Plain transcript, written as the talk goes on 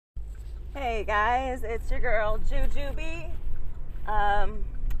Hey guys, it's your girl Jujubee.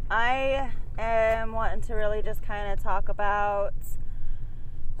 I am wanting to really just kind of talk about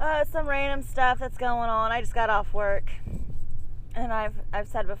some random stuff that's going on. I just got off work, and I've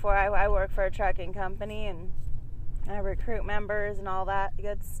said before I work for a trucking company and I recruit members and all that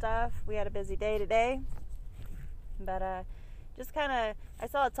good stuff. We had a busy day today, but just kind of I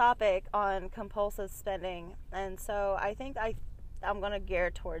saw a topic on compulsive spending, and so I think I'm going to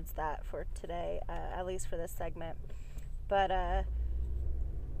gear towards that for today, at least for this segment. But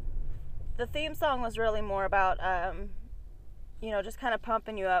the theme song was really more about, just kind of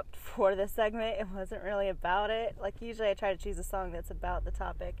pumping you up for this segment. It wasn't really about it. Like, usually I try to choose a song that's about the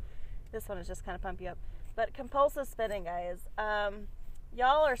topic. This one is just kind of pump you up. But compulsive spending, guys.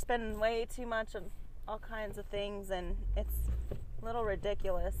 Y'all are spending way too much on all kinds of things, and it's a little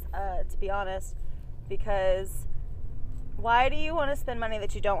ridiculous, to be honest, because why do you want to spend money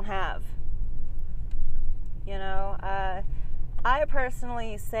that you don't have? I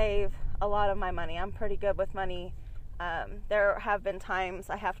personally save a lot of my money. I'm pretty good with money. There have been times,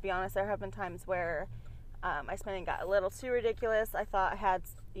 I have to be honest, where my spending got a little too ridiculous. I thought I had,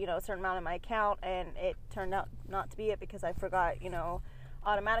 a certain amount in my account, and it turned out not to be it because I forgot,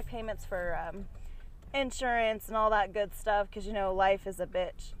 automatic payments for insurance and all that good stuff because, life is a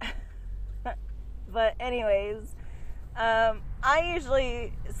bitch. But anyways, I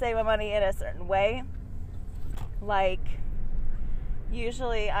usually save my money in a certain way. Like,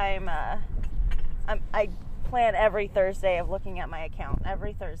 usually I plan every Thursday of looking at my account.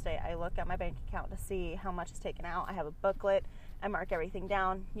 Every Thursday I look at my bank account to see how much is taken out. I have a booklet. I mark everything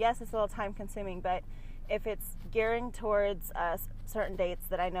down. Yes, it's a little time consuming, but if it's gearing towards certain dates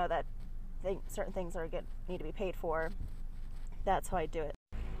that I know that certain things need to be paid for, that's how I do it.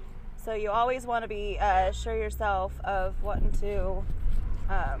 So you always want to be sure yourself of wanting to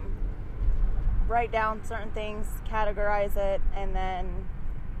write down certain things, categorize it, and then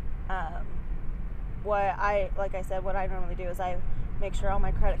what I normally do is I make sure all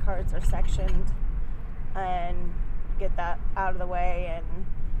my credit cards are sectioned and get that out of the way and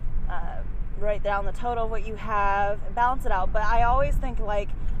write down the total of what you have and balance it out. But I always think like,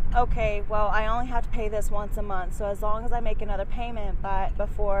 okay, well, I only have to pay this once a month, so as long as I make another payment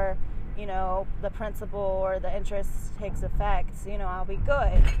before the principal or the interest takes effect, I'll be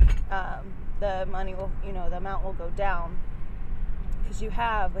good. The money will, the amount will go down because you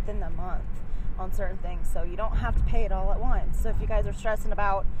have within the month on certain things, so you don't have to pay it all at once. So if you guys are stressing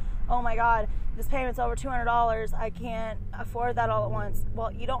about, oh my God, this payment's over $200, I can't afford that all at once.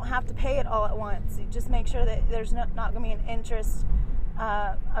 Well, you don't have to pay it all at once. You just make sure that there's not going to be an interest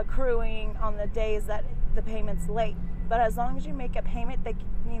accruing on the days that the payment's late. But as long as you make a payment,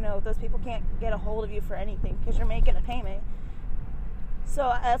 those people can't get a hold of you for anything because you're making a payment.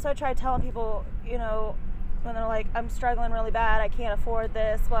 So that's why I try telling people, when they're like, I'm struggling really bad, I can't afford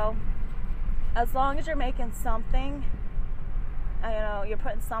this. Well, as long as you're making something, you're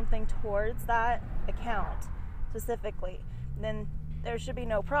putting something towards that account specifically, then there should be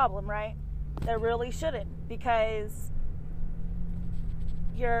no problem, right? There really shouldn't, because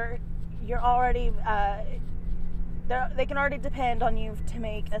you're already they can already depend on you to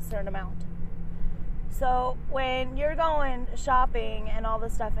make a certain amount. So when you're going shopping and all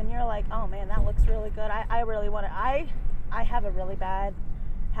this stuff and you're like, oh man, that looks really good, I really want it. I have a really bad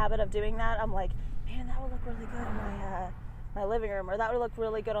habit of doing that. I'm like, man, that would look really good in my living room, or that would look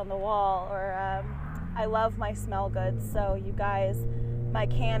really good on the wall, or I love my smell goods. So you guys, my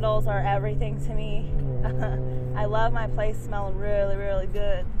candles are everything to me. I love my place smelling really, really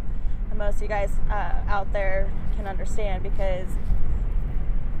good. And most of you guys out there can understand, because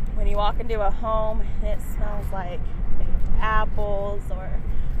when you walk into a home and it smells like apples or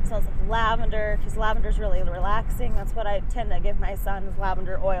it smells like lavender, because lavender is really relaxing. That's what I tend to give my son, is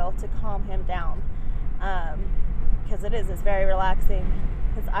lavender oil to calm him down, because it's very relaxing.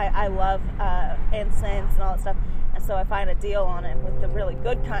 Because I love incense and all that stuff, and so I find a deal on it with the really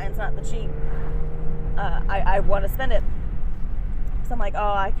good kinds, not the cheap. I want to spend it. So I'm like,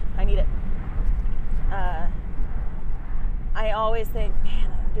 oh, I need it. I always think,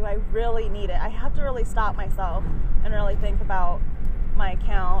 man, do I really need it? I have to really stop myself and really think about my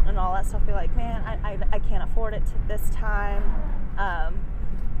account and all that stuff. Be like, man, I can't afford it this time.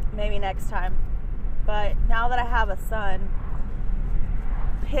 Maybe next time. But now that I have a son,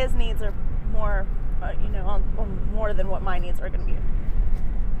 his needs are more, more than what my needs are going to be,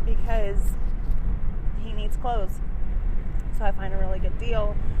 because he needs clothes. So I find a really good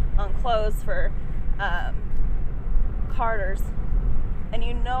deal on clothes for Carter's, and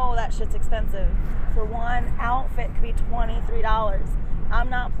that shit's expensive. For one outfit could be $23. I'm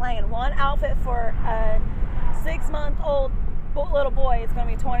not playing. One outfit for a 6-month-old little boy is going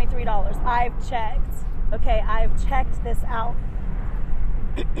to be $23. I've checked. Okay, I've checked this out.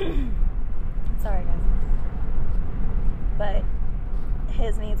 Sorry, guys. But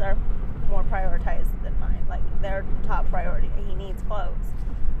his needs are more prioritized than mine. Like, they're top priority. He needs clothes.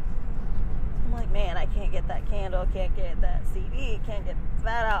 I'm like, man, I can't get that candle, can't get that CD, can't get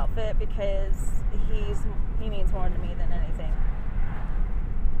that outfit because he means more to me than anything.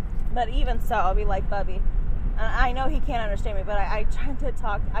 But even so, I'll be like, Bubby, I know he can't understand me, but I tend to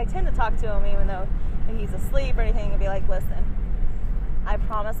talk to him even though he's asleep or anything, and be like, listen, I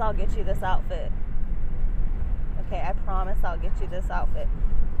promise I'll get you this outfit. Okay, I promise I'll get you this outfit.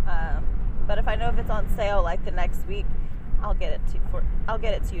 But if I know if it's on sale like the next week, I'll get it to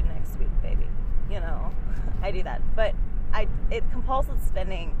you next week, baby. You know, I do that. But compulsive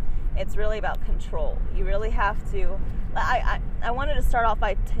spending, it's really about control. You really have to. I wanted to start off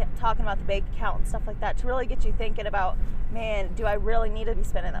by talking about the bank account and stuff like that to really get you thinking about, man, do I really need to be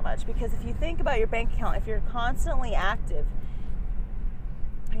spending that much? Because if you think about your bank account, if you're constantly active,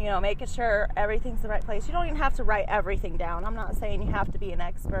 you know, making sure everything's in the right place. You don't even have to write everything down. I'm not saying you have to be an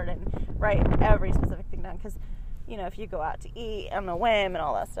expert and write every specific thing down, because, you know, if you go out to eat on a whim and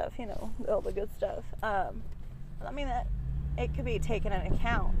all that stuff, you know, all the good stuff. I mean, that it could be taken into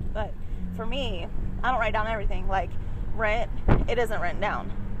account. But for me, I don't write down everything. Like rent, it isn't written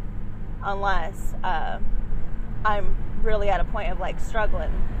down unless I'm really at a point of like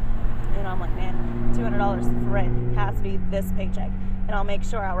struggling. You know, I'm like, man, $200 for rent has to be this paycheck. And I'll make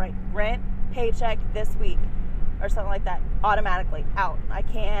sure I'll write rent, paycheck this week, or something like that, automatically out. I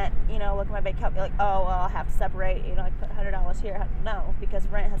can't, you know, look at my bank account and be like, oh, well, I'll have to separate, you know, I put $100 here. No, because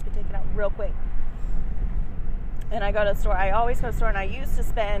rent has to be taken out real quick. And I go to the store. I always go to the store, and I used to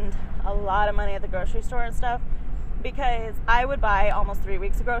spend a lot of money at the grocery store and stuff because I would buy almost 3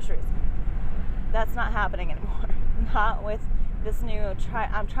 weeks of groceries. That's not happening anymore. Not with this new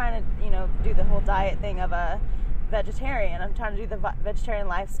I'm trying to, you know, do the whole diet thing of a vegetarian. I'm trying to do the vegetarian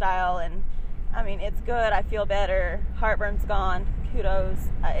lifestyle, and I mean, it's good. I feel better. Heartburn's gone. Kudos.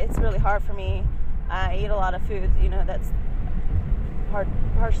 It's really hard for me. I eat a lot of foods, you know, that's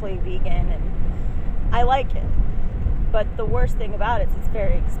partially vegan, and I like it. But the worst thing about it is it's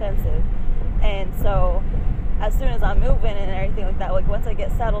very expensive. And so as soon as I'm moving and everything like that, like once I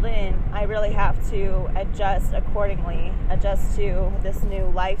get settled in, I really have to adjust accordingly, adjust to this new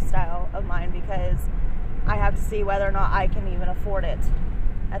lifestyle of mine, because I have to see whether or not I can even afford it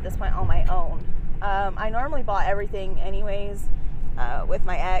at this point on my own. I normally bought everything anyways with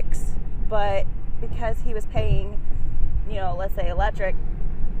my ex, but because he was paying, you know, let's say electric,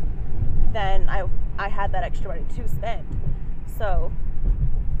 then I had that extra money to spend. So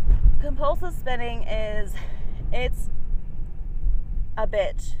compulsive spending it's a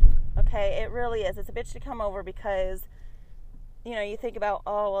bitch. Okay, it really is. It's a bitch to come over because, you know, you think about,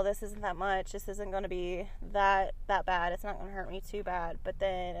 oh, well, this isn't that much. This isn't going to be that bad. It's not going to hurt me too bad. But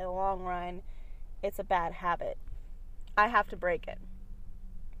then in the long run, it's a bad habit. I have to break it.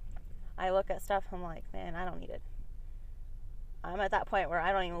 I look at stuff, I'm like, man, I don't need it. I'm at that point where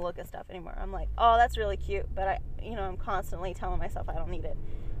I don't even look at stuff anymore. I'm like, oh, that's really cute. But I'm constantly telling myself I don't need it.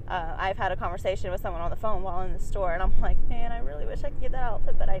 I've had a conversation with someone on the phone while in the store, and I'm like, man, I really wish I could get that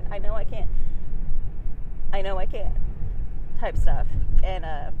outfit, but I know I can't. I know I can't. Type stuff. And,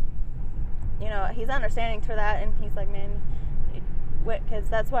 you know, he's understanding for that, and he's like, man, because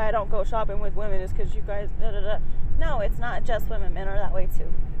that's why I don't go shopping with women, is because you guys, da, da, da. No, it's not just women. Men are that way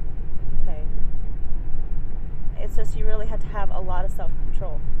too. Okay. It's just you really have to have a lot of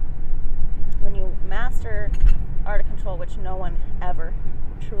self-control. When you master art of control, which no one ever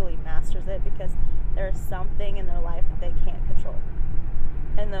truly masters it, because there's something in their life that they can't control.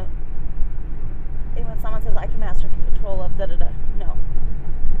 And when someone says, I can master control of da-da-da, no.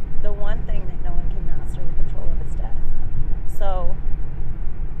 The one thing that no one can master the control of is death. So,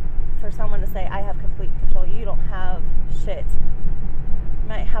 for someone to say, I have complete control, you don't have shit. You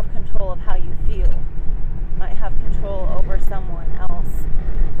might have control of how you feel. You might have control over someone else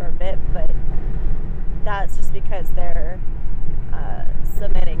for a bit, but that's just because they're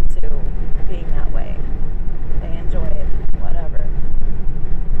submitting to being that way. They enjoy it, whatever.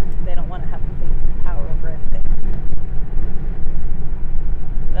 They don't want to have complete power over everything.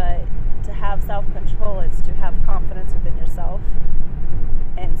 But to have self-control is to have confidence within yourself.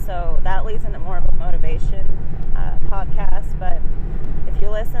 And so that leads into more of a motivation podcast. But if you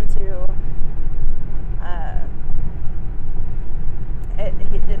listen to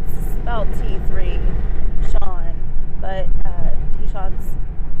it's spelled T3 Sean, but T-Sean's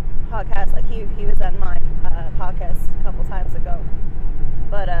podcast, like he was on my podcast a couple times ago,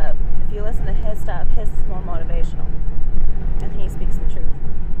 But if you listen to his stuff, his is more motivational, and he speaks the truth.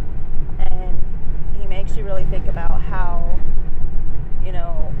 And he makes you really think about how, you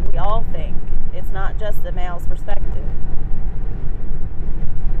know, we all think. It's not just the male's perspective.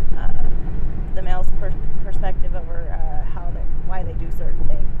 The male's perspective over why they do certain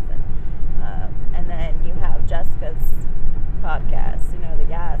things. And then you have Jessica's podcast, you know, the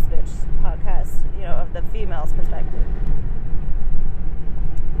Gas Bitch podcast, you know, of the female's perspective.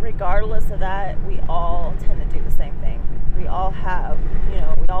 Regardless of that, we all tend to do the same thing. We all have, you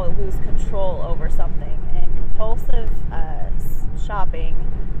know, we all lose control over something. And compulsive shopping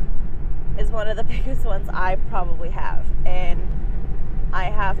is one of the biggest ones I probably have. And I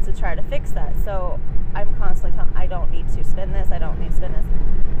have to try to fix that. So I'm constantly telling, I don't need to spend this, I don't need to spend this.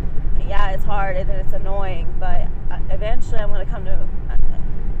 Yeah, it's hard and it's annoying, but eventually I'm going to come to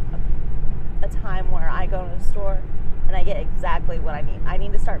a time where I go to the store and I get exactly what I need. I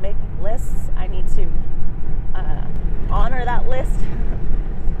need to start making lists. I need to honor that list.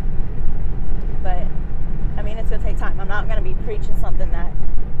 But, I mean, it's going to take time. I'm not going to be preaching something that,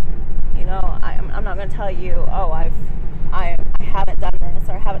 you know, I'm not going to tell you, oh, I haven't done this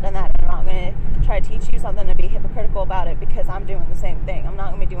or I haven't done that, and I'm not going to try to teach you something and be hypocritical about it because I'm doing the same thing. I'm not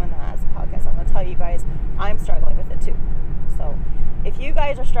going to be doing that as a podcast. I'm going to tell you guys I'm struggling with it too. So if you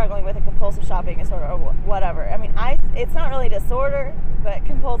guys are struggling with a compulsive shopping disorder or whatever, I mean, it's not really a disorder, but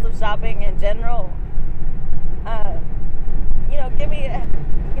compulsive shopping in general, you know, give me a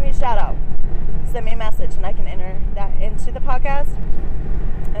shout out. Send me a message and I can enter that into the podcast,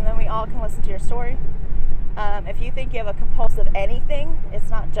 and then we all can listen to your story. If you think you have a compulsive anything, it's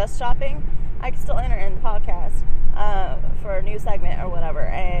not just shopping, I can still enter in the podcast for a new segment or whatever,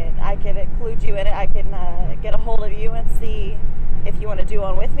 and I can include you in it. I can get a hold of you and see if you want to do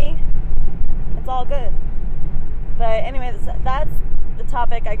one with me. It's all good. But anyway, that's the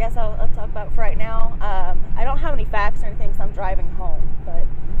topic I guess I'll talk about for right now. I don't have any facts or anything, so I'm driving home, but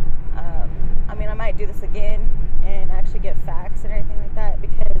I mean, I might do this again and actually get facts and everything like that,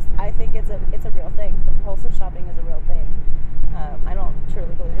 because I think it's a real thing. Compulsive shopping is a real thing. I don't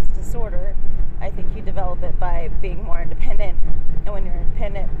truly believe it's a disorder. I think you develop it by being more independent, and when you're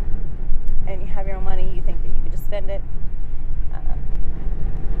independent and you have your own money, you think that you can just spend it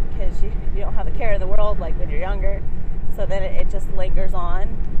because you don't have a care in the world like when you're younger. So then it just lingers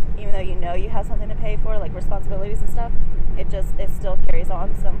on, even though you know you have something to pay for, like responsibilities and stuff. It still carries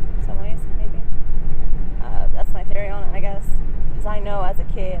on some ways, maybe. That's my theory on it, I guess. Because I know as a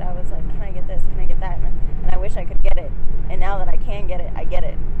kid, I was like, can I get this? Can I get that? And I wish I could get it. And now